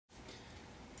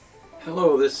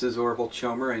Hello, this is Orville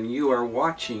Chomer, and you are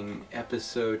watching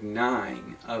episode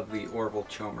 9 of the Orville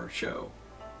Chomer Show.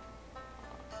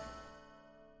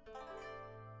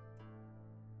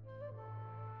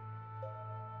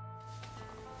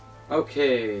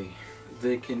 Okay,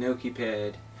 the Kinoki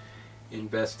pad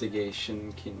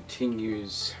investigation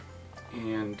continues,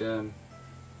 and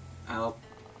I'll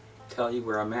tell you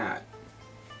where I'm at.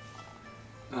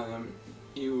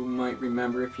 You might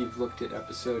remember, if you've looked at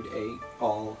episode 8,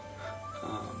 all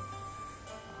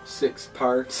 6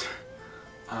 parts,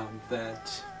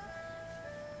 that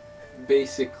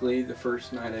basically the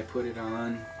first night I put it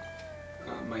on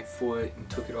my foot and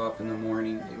took it off in the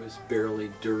morning, it was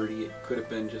barely dirty. It could have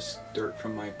been just dirt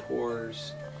from my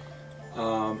pores.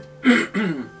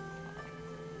 The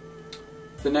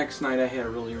next night I had a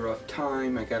really rough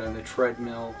time. I got on the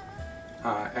treadmill.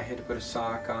 I had to put a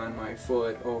sock on my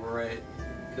foot over it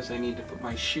because I need to put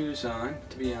my shoes on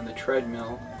to be on the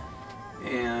treadmill,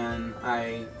 and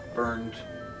I burned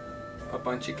a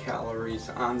bunch of calories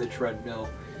on the treadmill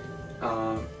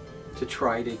to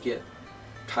try to get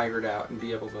tired out and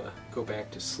be able to go back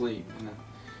to sleep. And if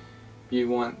you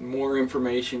want more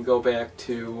information, go back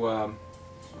to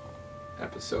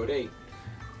episode 8.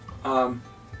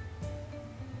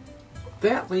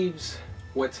 That leaves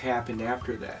what's happened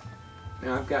after that.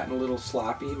 Now, I've gotten a little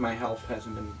sloppy. My health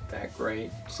hasn't been that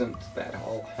great since that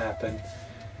all happened.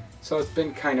 So it's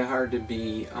been kind of hard to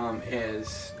be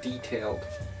as detailed.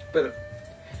 But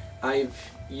I've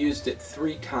used it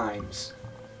 3 times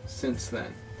since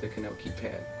then, the Kinoki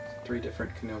pad. 3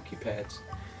 different Kinoki pads.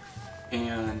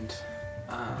 And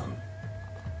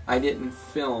I didn't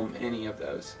film any of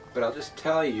those. But I'll just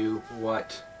tell you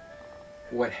what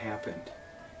happened.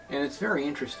 And it's very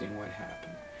interesting what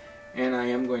happened. And I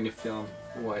am going to film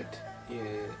what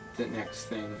the next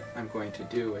thing I'm going to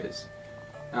do is.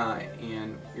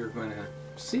 And you're going to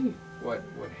see what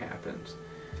happens.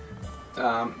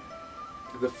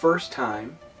 The first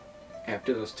time,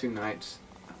 after those 2 nights,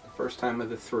 the first time of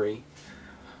the 3,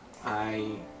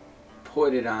 I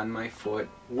put it on my foot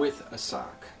with a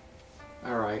sock.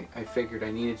 Alright, I figured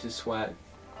I needed to sweat.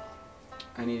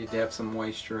 I needed to have some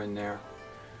moisture in there.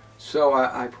 So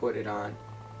I put it on.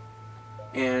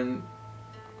 And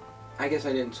I guess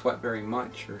I didn't sweat very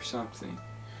much or something,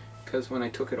 because when I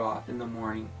took it off in the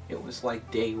morning, it was like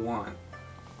day 1.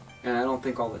 And I don't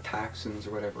think all the toxins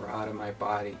or whatever out of my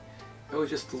body. It was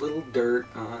just a little dirt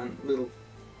on little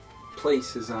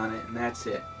places on it, and that's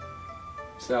it.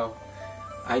 So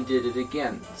I did it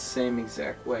again, the same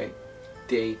exact way.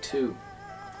 Day 2.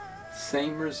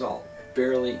 Same result.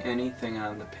 Barely anything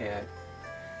on the pad.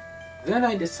 Then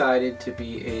I decided to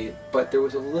be but there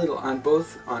was a little on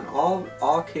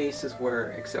all cases where,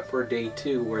 except for day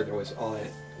 2, where there was all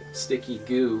that sticky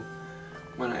goo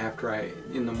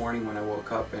in the morning when I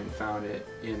woke up and found it,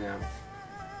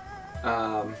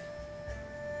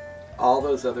 all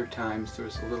those other times there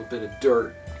was a little bit of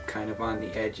dirt kind of on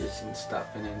the edges and stuff,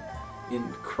 and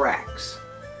in cracks.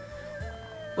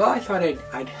 Well, I thought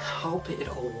I'd help it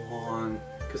along,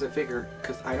 because I figured,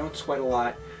 because I don't sweat a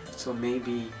lot, so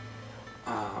maybe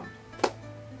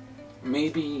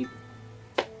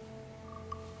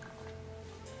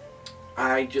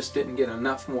I just didn't get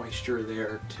enough moisture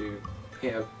there to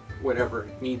have whatever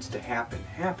needs to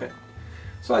happen.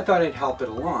 So I thought I'd help it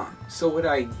along. So what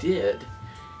I did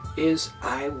is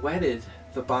I wetted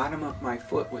the bottom of my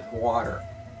foot with water,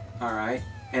 alright,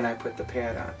 and I put the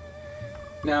pad on.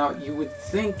 Now, you would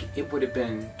think it would have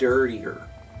been dirtier,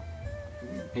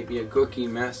 maybe a gooky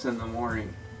mess in the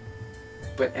morning.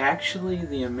 But actually,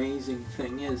 the amazing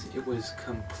thing is, it was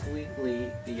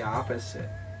completely the opposite.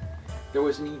 There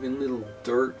wasn't even little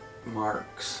dirt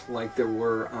marks like there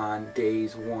were on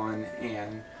days 1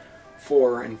 and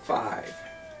 4 and 5.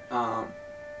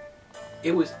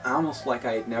 It was almost like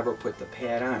I had never put the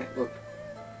pad on. It looked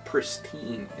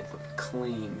pristine. It looked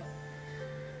clean.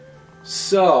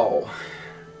 So,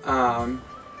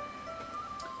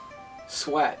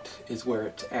 sweat is where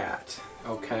it's at,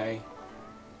 okay?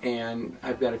 And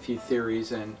I've got a few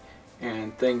theories and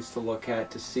things to look at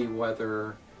to see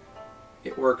whether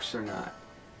it works or not.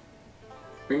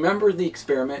 Remember the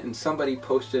experiment, and somebody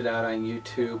posted out on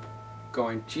YouTube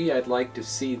going, gee, I'd like to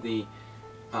see the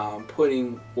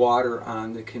putting water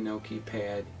on the Kinoki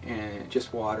pad, and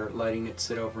just water, letting it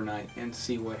sit overnight and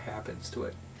see what happens to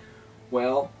it.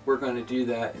 Well, we're going to do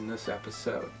that in this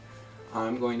episode.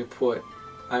 I'm going to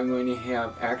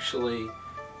have actually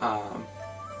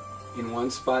in one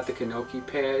spot the Kinoki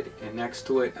pad, and next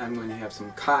to it I'm going to have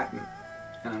some cotton,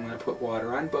 and I'm going to put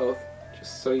water on both,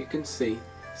 just so you can see,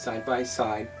 side by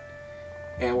side,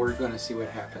 and we're going to see what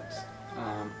happens.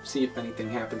 See if anything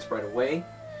happens right away,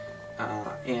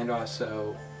 and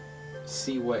also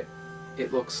see what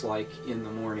it looks like in the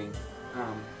morning.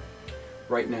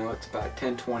 Right now it's about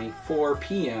 10:24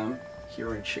 p.m.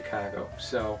 here in Chicago,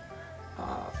 so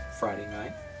Friday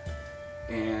night,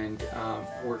 and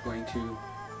we're going to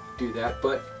do that,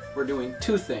 but we're doing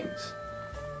two things,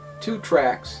 two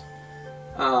tracks.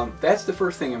 That's the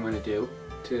first thing I'm going to do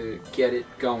to get it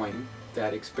going,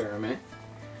 that experiment.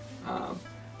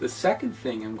 The second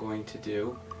thing I'm going to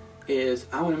do is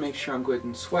I want to make sure I'm good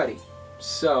and sweaty.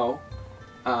 So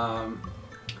I'm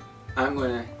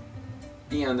going to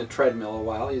be on the treadmill a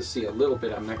while. You'll see a little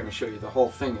bit. I'm not going to show you the whole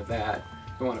thing of that.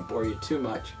 I don't want to bore you too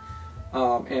much.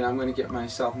 And I'm going to get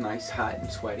myself nice, hot,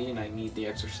 and sweaty, and I need the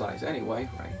exercise anyway,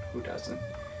 right? Who doesn't?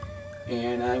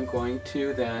 And I'm going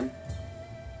to then,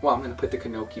 well, I'm going to put the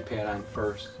Kinoki pad on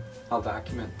first. I'll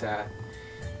document that.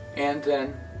 And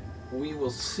then we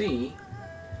will see.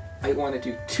 I want to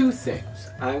do two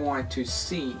things. I want to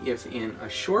see if in a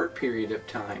short period of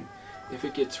time, if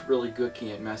it gets really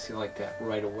gooky and messy like that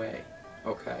right away.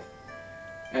 Okay.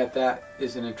 And that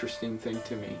is an interesting thing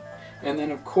to me. And then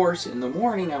of course in the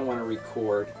morning I want to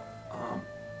record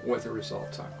what the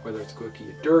results are. Whether it's gooky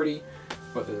or dirty,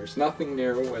 whether there's nothing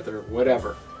there, whether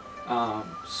whatever.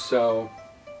 So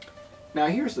now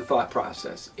here's the thought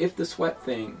process. If the sweat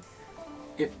thing,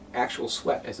 if actual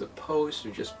sweat as opposed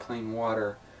to just plain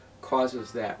water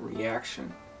causes that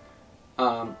reaction,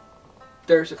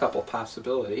 there's a couple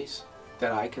possibilities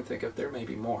that I can think of. There may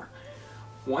be more.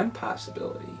 One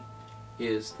possibility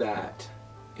is that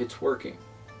it's working,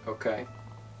 okay?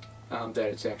 That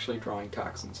it's actually drawing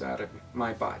toxins out of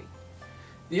my body.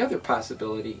 The other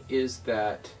possibility is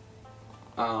that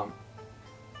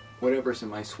whatever's in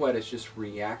my sweat is just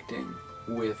reacting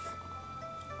with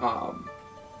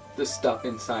the stuff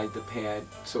inside the pad,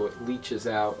 so it leaches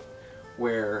out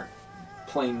where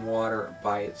plain water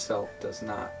by itself does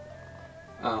not.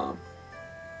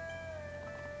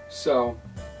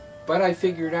 But I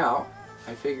figured out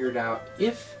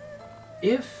if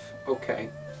okay,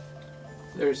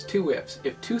 there's two ifs.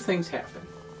 If two things happen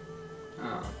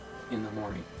in the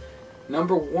morning.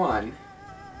 Number one,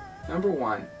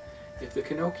 if the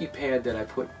Kinoki pad that I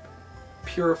put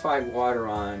purified water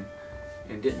on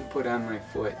and didn't put on my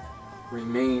foot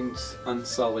remains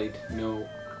unsullied, no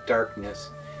darkness,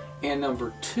 and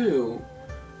number two,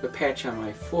 the patch on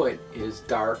my foot is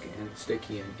dark and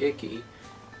sticky and icky,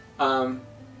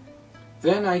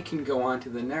 then I can go on to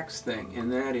the next thing,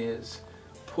 and that is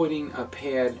putting a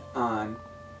pad on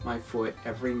my foot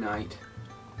every night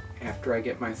after I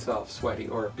get myself sweaty,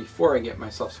 or before I get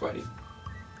myself sweaty.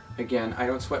 Again, I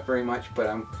don't sweat very much, but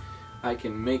I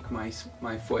can make my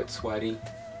foot sweaty.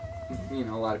 You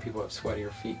know, a lot of people have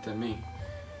sweatier feet than me.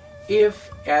 If,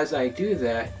 as I do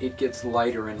that, it gets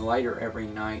lighter and lighter every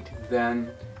night,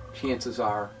 then chances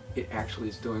are it actually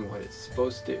is doing what it's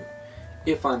supposed to.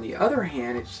 If, on the other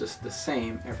hand, it's just the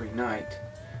same every night,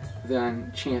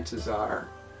 then chances are,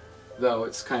 though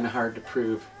it's kind of hard to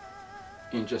prove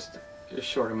in just a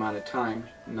short amount of time,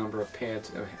 the number of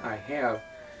pads I have,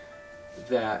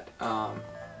 that, well,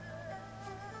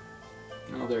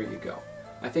 there you go.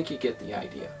 I think you get the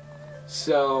idea.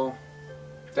 So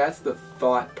that's the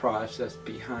thought process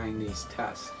behind these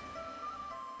tests.